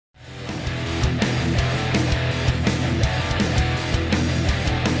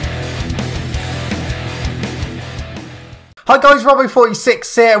Hi guys,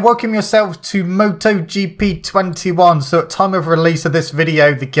 Robbo46 here. Welcome yourselves to MotoGP 21. So at time of release of this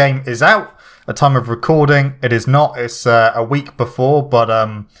video, the game is out. At time of recording, it is not. It's a week before, but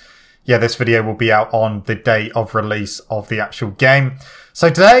yeah, this video will be out on the day of release of the actual game. So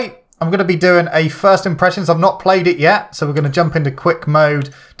today, I'm going to be doing a first impressions. I've not played it yet, so we're going to jump into quick mode,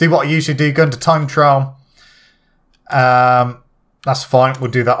 do what I usually do, go into time trial. That's fine,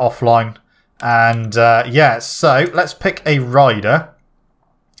 we'll do that offline. And yeah, so let's pick a rider.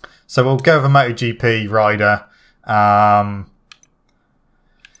 So we'll go with a MotoGP rider.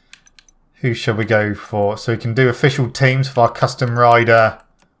 Who shall we go for? So we can do official teams for our custom rider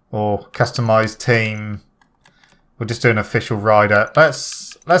or customized team. We'll just do an official rider.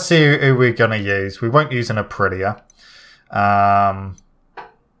 Let's see who we're gonna use. We won't use an Aprilia. I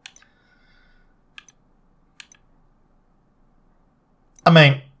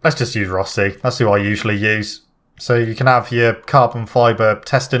mean, let's just use Rossi. That's who I usually use. So you can have your carbon fibre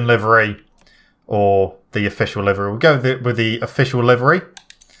testing livery or the official livery. We'll go with the official livery.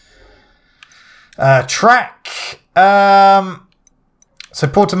 Track. So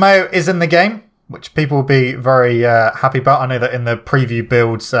Portimao is in the game, which people will be very happy about. I know that in the preview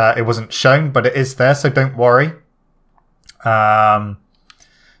builds it wasn't shown, but it is there, so don't worry. So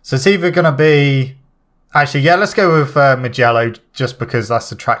it's either going to be... Actually, yeah, let's go with Mugello, just because that's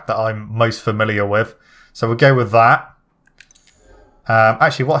the track that I'm most familiar with. So we'll go with that.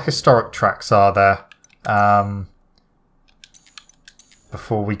 Actually, what historic tracks are there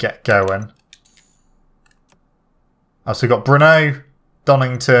before we get going? Oh, so we've got Brno,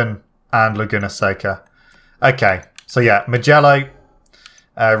 Donington, and Laguna Seca. Okay, so yeah, Mugello,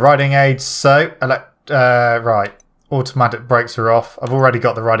 riding aids. So, right, automatic brakes are off. I've already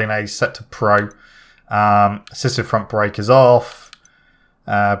got the riding aids set to Pro. Assisted front brake is off.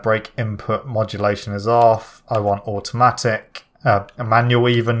 Brake input modulation is off. I want automatic. Manual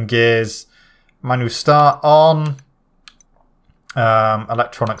even gears. Manual start on.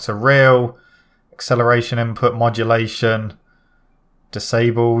 Electronics are real. Acceleration input modulation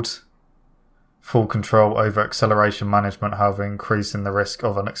disabled. Full control over acceleration management, however, increasing the risk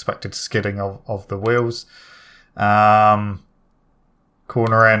of unexpected skidding of the wheels.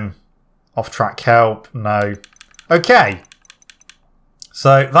 Cornering. Off-track help, no. Okay.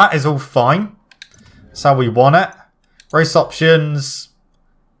 So that is all fine. That's how we want it. Race options.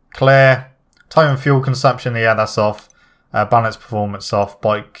 Clear. Time and fuel consumption, yeah, that's off. Balance performance off.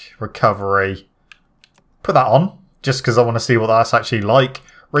 Bike recovery. Put that on, just because I want to see what that's actually like.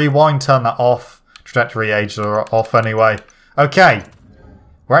 Rewind, turn that off. Trajectory aids are off anyway. Okay.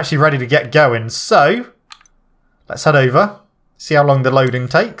 We're actually ready to get going. So, let's head over. See how long the loading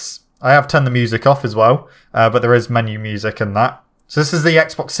takes. I have turned the music off as well, but there is menu music and that. So this is the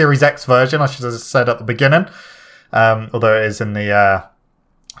Xbox Series X version, I should have said at the beginning, although it is in the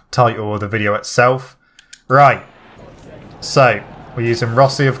title of the video itself. Right, so we're using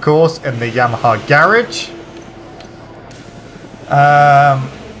Rossi, of course, in the Yamaha garage.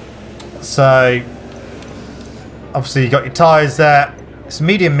 So obviously you got your tyres there. It's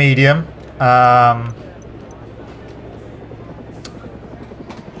medium.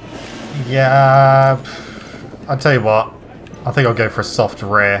 Yeah, I'll tell you what, I think I'll go for a soft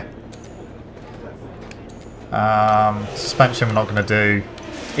rear. Suspension we're not going to do.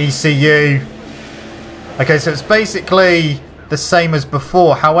 ECU. Okay, so it's basically the same as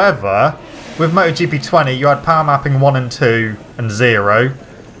before. However, with MotoGP 20, you had power mapping 1 and 2 and 0.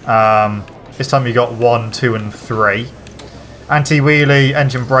 This time you got 1, 2 and 3. Anti-wheelie,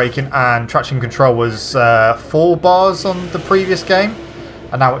 engine braking and traction control was 4 bars on the previous game.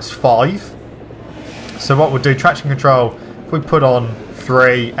 And now it's 5. So what we'll do, traction control, if we put on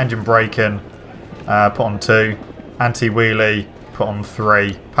 3, engine braking, put on 2, anti-wheelie, put on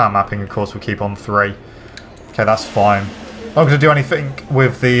 3, power mapping, of course, we'll keep on 3. Okay, that's fine. Not going to do anything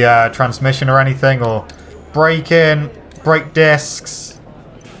with the transmission or anything, or braking, brake discs.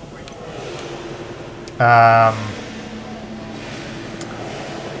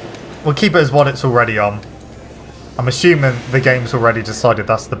 We'll keep it as what it's already on. I'm assuming the game's already decided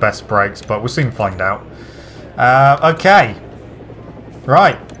that's the best brakes, but we'll soon find out. Okay.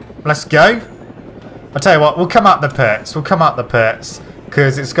 Right. Let's go. I'll tell you what, we'll come out the pits.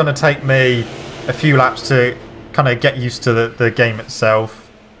 Because it's going to take me a few laps to kind of get used to the game itself.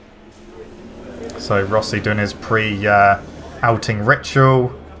 So Rossi doing his pre-outing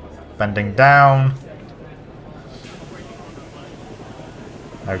ritual. Bending down.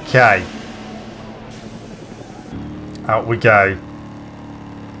 Okay. Out we go.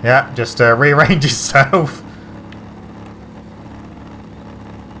 Yeah, just rearrange yourself.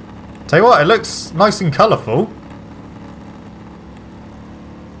 Tell you what, it looks nice and colourful.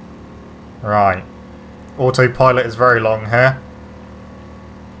 Right. Autopilot is very long here.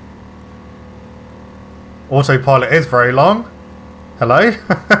 Autopilot is very long. Hello?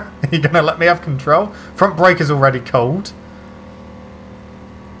 Are you going to let me have control? Front brake is already cold.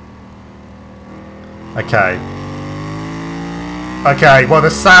 Okay. Okay, well the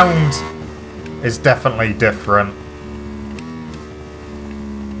sound is definitely different.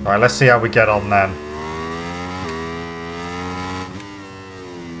 Right, let's see how we get on then.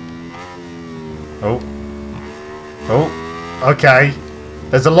 Oh. Oh. Okay.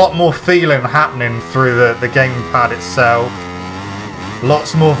 There's a lot more feeling happening through the gamepad itself.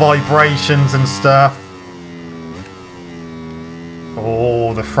 Lots more vibrations and stuff.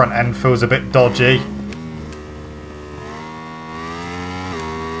 Oh, the front end feels a bit dodgy.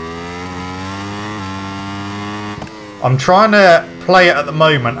 I'm trying to play it at the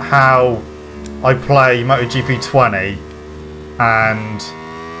moment how I play MotoGP 20, and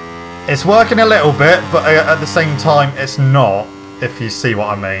it's working a little bit, but at the same time it's not, if you see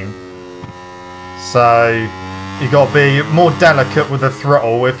what I mean. So you got to be more delicate with the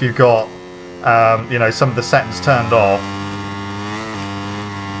throttle if you've got, you know, some of the settings turned off.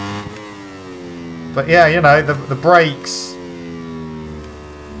 But yeah, you know, the brakes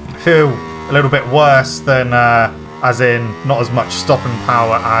feel a little bit worse than, as in not as much stopping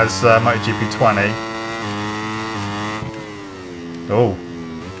power as MotoGP 20. Oh,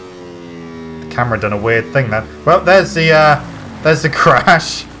 the camera done a weird thing then. Well, there's the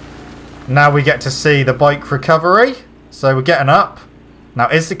crash. Now we get to see the bike recovery. So we're getting up. Now,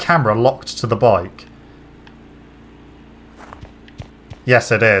 is the camera locked to the bike?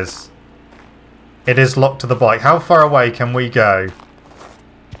 Yes, it is. It is locked to the bike. How far away can we go?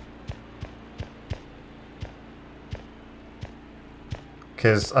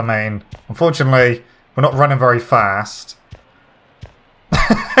 Because, I mean, unfortunately, we're not running very fast.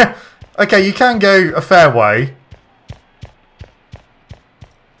 Okay, you can go a fair way.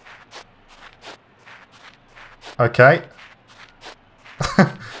 Okay.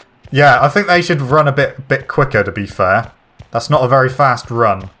 Yeah, I think they should run a bit quicker, to be fair. That's not a very fast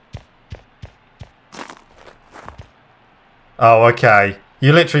run. Oh, okay.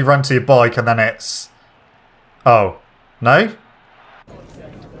 You literally run to your bike and then it's... Oh. No?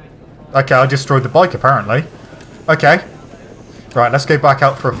 Okay, I destroyed the bike, apparently. Okay. Right, let's go back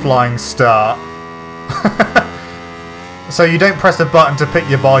out for a flying start. So you don't press a button to pick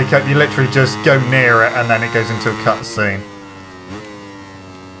your bike up, you literally just go near it and then it goes into a cutscene.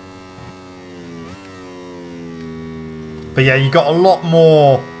 But yeah, you got a lot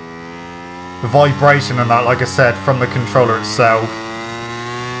more vibration and that, like I said, from the controller itself.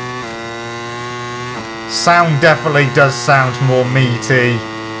 Sound definitely does sound more meaty.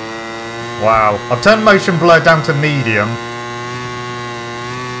 Wow. I've turned motion blur down to medium.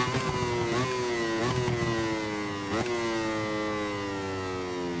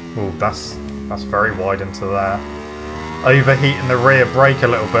 Oh, that's very wide into there. Overheating the rear brake a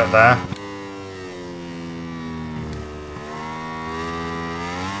little bit there.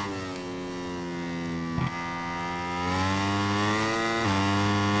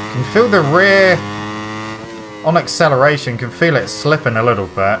 You can feel the rear on acceleration, can feel it slipping a little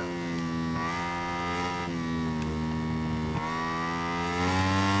bit.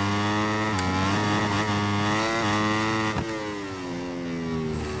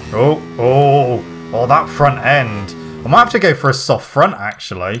 Oh, that front end. I might have to go for a soft front,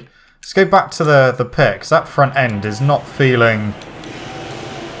 actually. Let's go back to the pit, because that front end is not feeling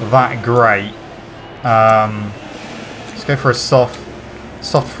that great. Let's go for a soft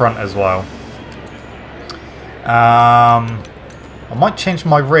front as well. I might change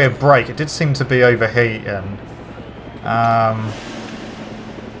my rear brake. It did seem to be overheating.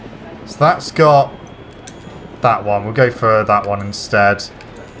 So that's got that one. We'll go for that one instead.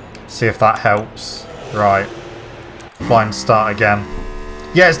 See if that helps. Right. Flying start again.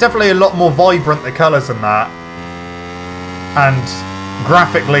 Yeah, it's definitely a lot more vibrant, the colours in that. And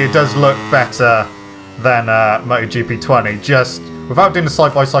graphically it does look better than MotoGP 20. Just without doing a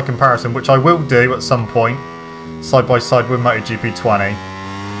side-by-side comparison, which I will do at some point. Side-by-side with MotoGP 20.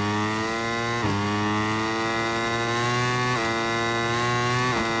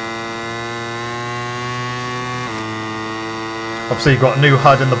 Obviously you've got a new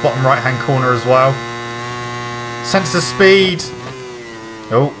HUD in the bottom right hand corner as well. Sense of speed.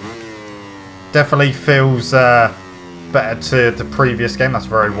 Oh. Definitely feels better to the previous game. That's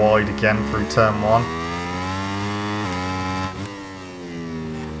very wide again through turn 1.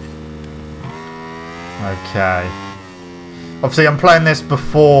 Okay. Obviously I'm playing this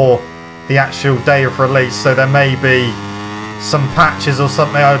before the actual day of release, so there may be some patches or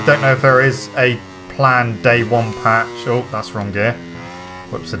something. I don't know if there is a planned day 1 patch. Oh, that's wrong gear.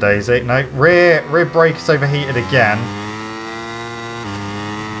 Whoops a daisy. No, rear brake is overheated again.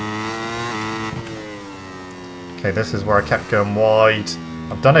 Okay, this is where I kept going wide.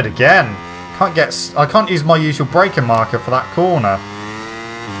 I've done it again. I can't use my usual braking marker for that corner.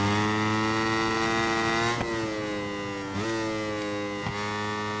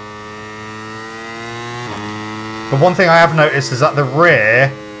 But one thing I have noticed is that the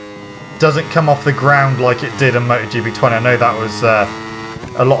rear doesn't come off the ground like it did in MotoGP 20. I know that was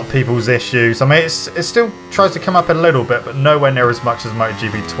a lot of people's issues. I mean, it still tries to come up a little bit, but nowhere near as much as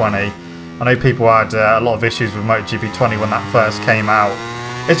MotoGP 20. I know people had a lot of issues with MotoGP 20 when that first came out.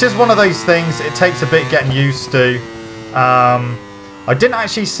 It's just one of those things, it takes a bit getting used to. I didn't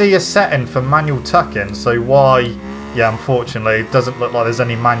actually see a setting for manual tuck-in, so why, yeah, unfortunately, it doesn't look like there's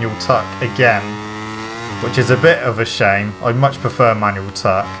any manual tuck again, which is a bit of a shame. I much prefer manual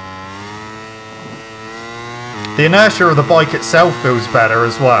tuck. The inertia of the bike itself feels better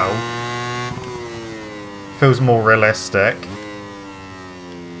as well. Feels more realistic.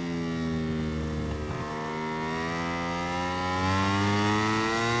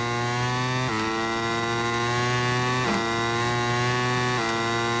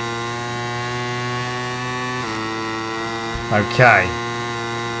 Okay.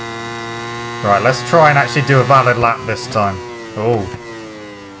 Right, let's try and actually do a valid lap this time. Oh.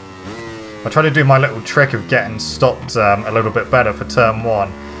 I tried to do my little trick of getting stopped a little bit better for turn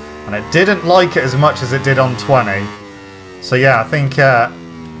 1. And it didn't like it as much as it did on 20. So yeah, I think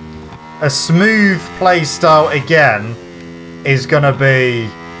a smooth play style again is going to be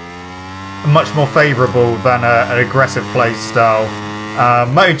much more favourable than an aggressive play style.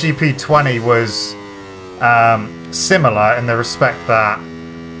 MotoGP 20 was similar in the respect that,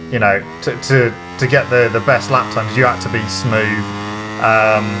 you know, to get the best lap times, you had to be smooth.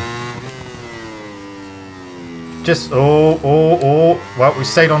 Well, we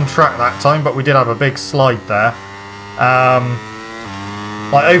stayed on track that time, but we did have a big slide there.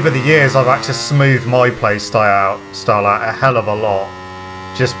 Like over the years, I've had to smooth my play style out a hell of a lot,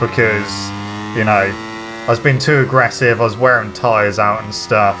 just because, you know, I was being too aggressive. I was wearing tyres out and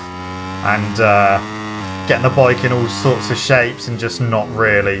stuff, and getting the bike in all sorts of shapes and just not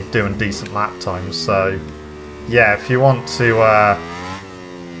really doing decent lap times. So yeah, if you want to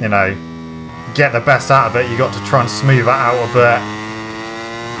you know, get the best out of it, you got to try and smooth that out a bit.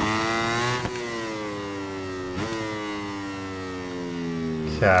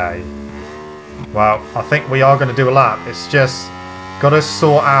 Okay, well, I think we are going to do a lap. It's just got to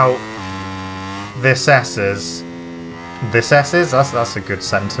sort out this S's. That's a good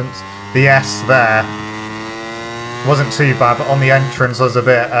sentence. The S there wasn't too bad, but on the entrance I was a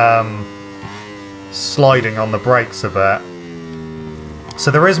bit sliding on the brakes a bit. So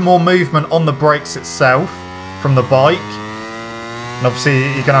there is more movement on the brakes itself from the bike. And obviously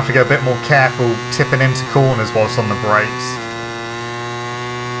you're going to have to get a bit more careful tipping into corners whilst on the brakes.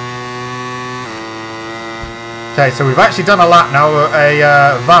 Okay, so we've actually done a lap now,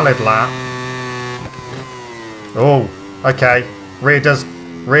 a valid lap. Oh, okay. Rear does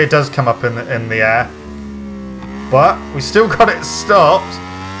come up in the air. But we still got it stopped,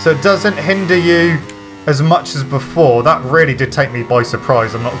 so it doesn't hinder you as much as before. That really did take me by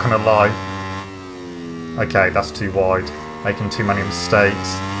surprise, I'm not going to lie. Okay, that's too wide. Making too many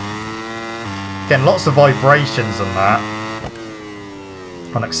mistakes. Getting lots of vibrations on that.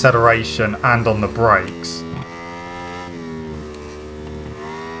 On acceleration and on the brakes.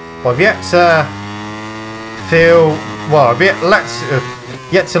 But I've yet to feel... Well, I've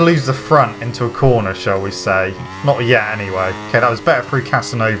yet to lose the front into a corner, shall we say. Not yet, anyway. Okay, that was better through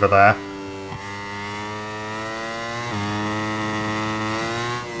Casanova there.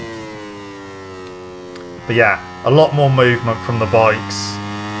 But yeah, a lot more movement from the bikes.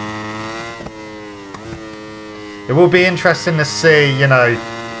 It will be interesting to see, you know,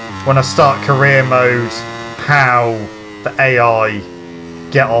 when I start career mode, how the AI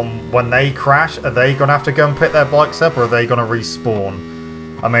get on when they crash. Are they going to have to go and pick their bikes up, or are they going to respawn?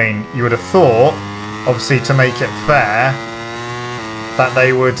 I mean, you would have thought, obviously to make it fair, that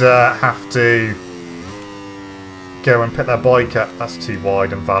they would have to go and pick their bike up. That's too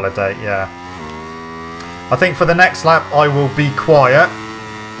wide and validate, yeah. I think for the next lap I will be quiet,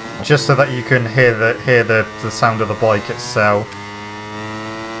 just so that you can hear the sound of the bike itself.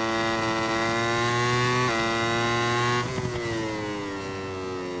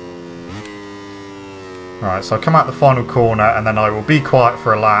 Right, so I'll come out the final corner and then I will be quiet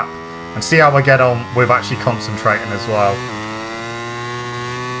for a lap and see how I get on with actually concentrating as well.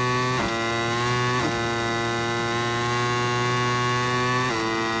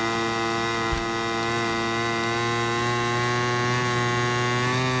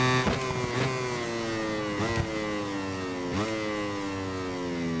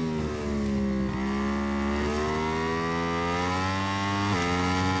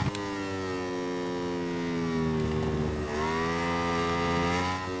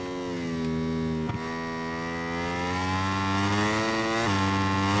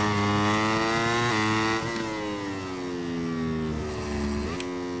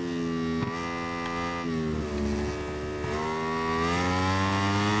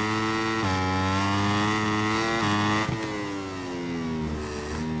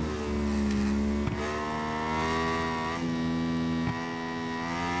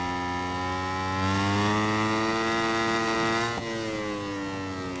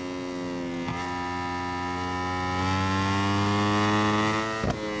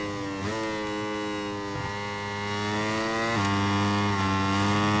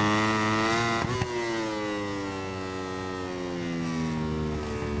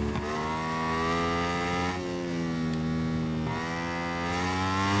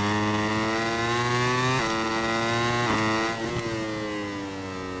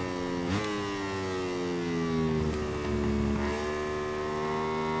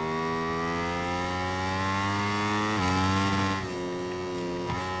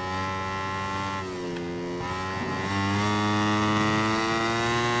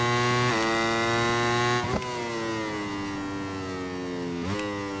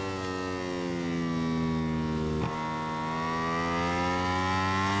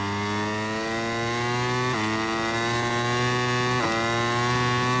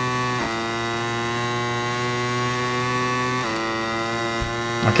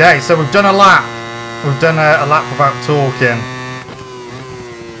 Okay, so we've done a lap. We've done a lap without talking.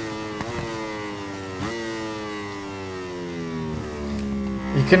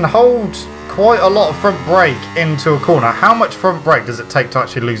 You can hold quite a lot of front brake into a corner. How much front brake does it take to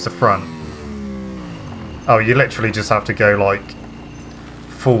actually lose the front? Oh, you literally just have to go like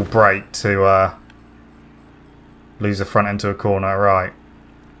full brake to lose the front into a corner, right?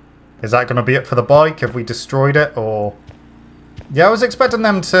 Is that going to be it for the bike? Have we destroyed it, or... Yeah, I was expecting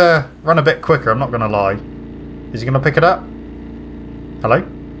them to run a bit quicker, I'm not going to lie. Is he going to pick it up? Hello?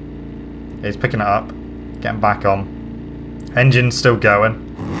 Yeah, he's picking it up. Getting back on. Engine's still going.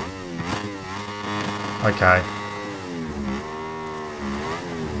 Okay.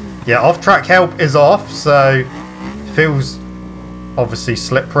 Yeah, off-track help is off, so... Feels obviously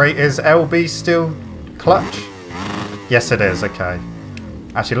slippery. Is LB still clutch? Yes, it is, okay.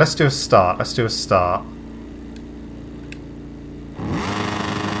 Actually, let's do a start. Let's do a start.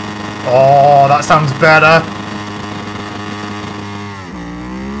 Oh, that sounds better.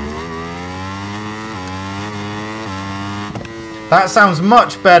 That sounds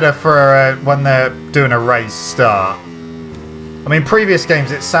much better for when they're doing a race start. I mean, previous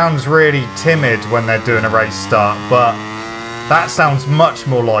games, it sounds really timid when they're doing a race start, but that sounds much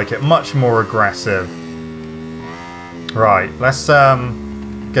more like it, much more aggressive. Right, let's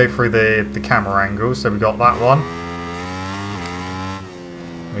go through the camera angles. So we got that one.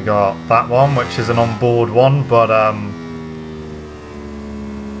 We got that one, which is an onboard one, but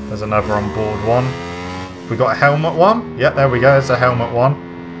there's another onboard one. We got a helmet one. Yep, there we go. There's a helmet one.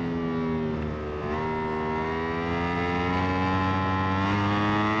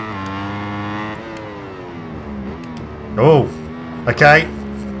 Oh, okay.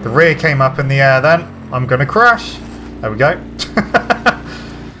 The rear came up in the air then. I'm going to crash. There we go.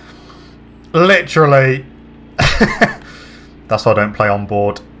 Literally. That's why I don't play on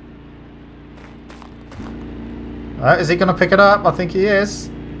board. Is he going to pick it up? I think he is.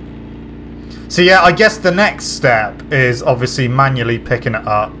 So yeah, I guess the next step is obviously manually picking it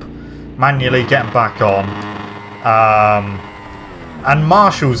up. Manually getting back on. And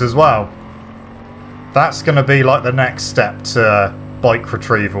marshals as well. That's going to be like the next step to bike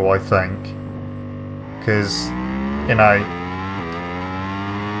retrieval, I think. Because, you know,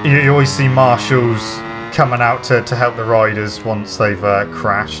 you always see marshals coming out to help the riders once they've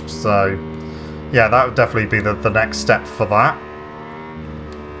crashed. So, yeah, that would definitely be the next step for that.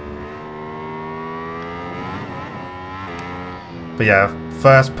 But yeah,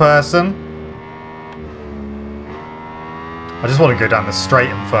 first person. I just want to go down the straight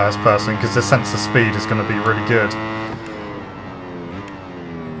in first person because the sense of speed is going to be really good.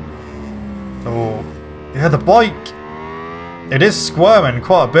 Oh, yeah, the bike. It is squirming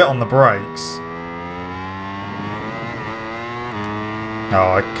quite a bit on the brakes.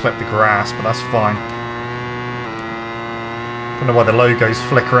 Oh, I clipped the grass, but that's fine. Don't know why the logo's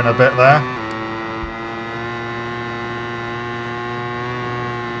flickering a bit there.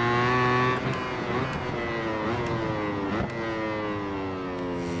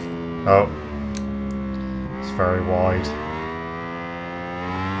 Oh, it's very wide.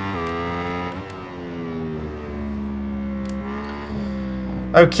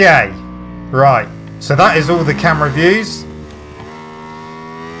 Okay, right. So that is all the camera views.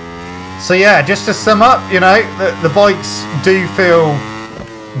 So yeah, just to sum up, you know, the bikes do feel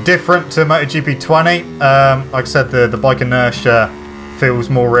different to MotoGP 20. Like I said, the bike inertia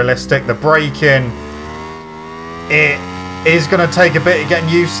feels more realistic. The braking, it is going to take a bit of getting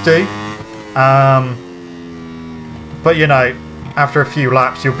used to. But you know, after a few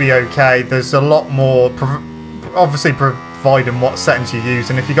laps you'll be okay. There's a lot more, obviously providing what settings you use,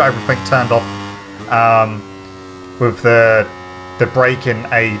 and if you got everything turned off with the braking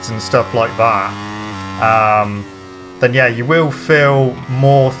aids and stuff like that, then yeah, you will feel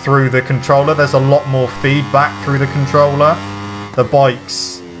more through the controller. There's a lot more feedback through the controller. The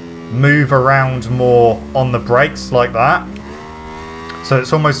bikes move around more on the brakes like that. So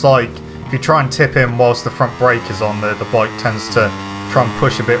it's almost like if you try and tip in whilst the front brake is on, the bike tends to try and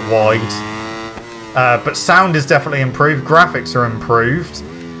push a bit wide. But sound is definitely improved. Graphics are improved.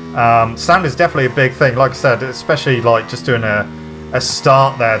 Sound is definitely a big thing. Like I said, especially like just doing a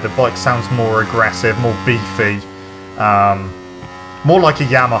start there, the bike sounds more aggressive, more beefy. More like a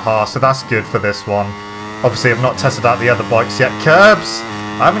Yamaha, so that's good for this one. Obviously, I've not tested out the other bikes yet. Curbs!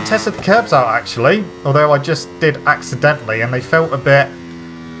 I haven't tested the curbs out, actually. Although I just did accidentally, and they felt a bit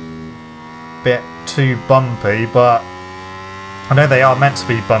too bumpy, but I know they are meant to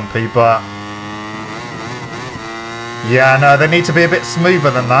be bumpy, but yeah, no, they need to be a bit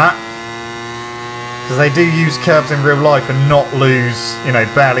smoother than that. Because they do use curbs in real life and not lose, you know,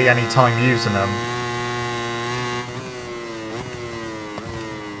 barely any time using them.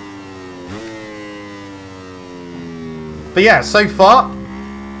 But yeah, so far,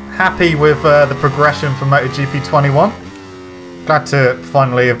 happy with the progression for MotoGP 21. Glad to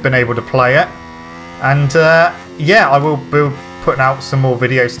finally have been able to play it. And yeah, I will be putting out some more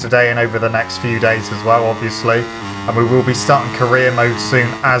videos today and over the next few days as well, obviously. And we will be starting career mode soon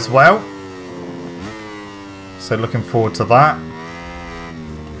as well. So looking forward to that.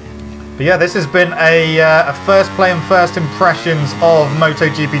 But yeah, this has been a first play and first impressions of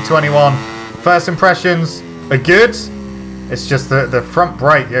MotoGP 21. First impressions are good. It's just the front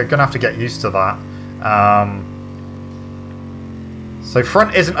brake, you're going to have to get used to that. So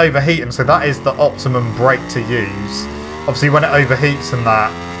front isn't overheating, so that is the optimum brake to use. Obviously when it overheats and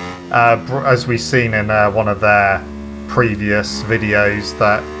that, as we've seen in one of their previous videos,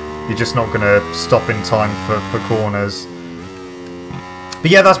 that you're just not going to stop in time for corners.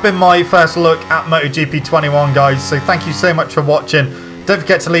 But yeah, that's been my first look at MotoGP 21, guys. So thank you so much for watching. Don't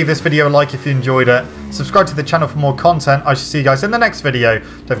forget to leave this video a like if you enjoyed it. Subscribe to the channel for more content. I shall see you guys in the next video.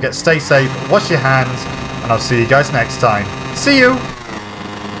 Don't forget to stay safe, wash your hands, and I'll see you guys next time. See you!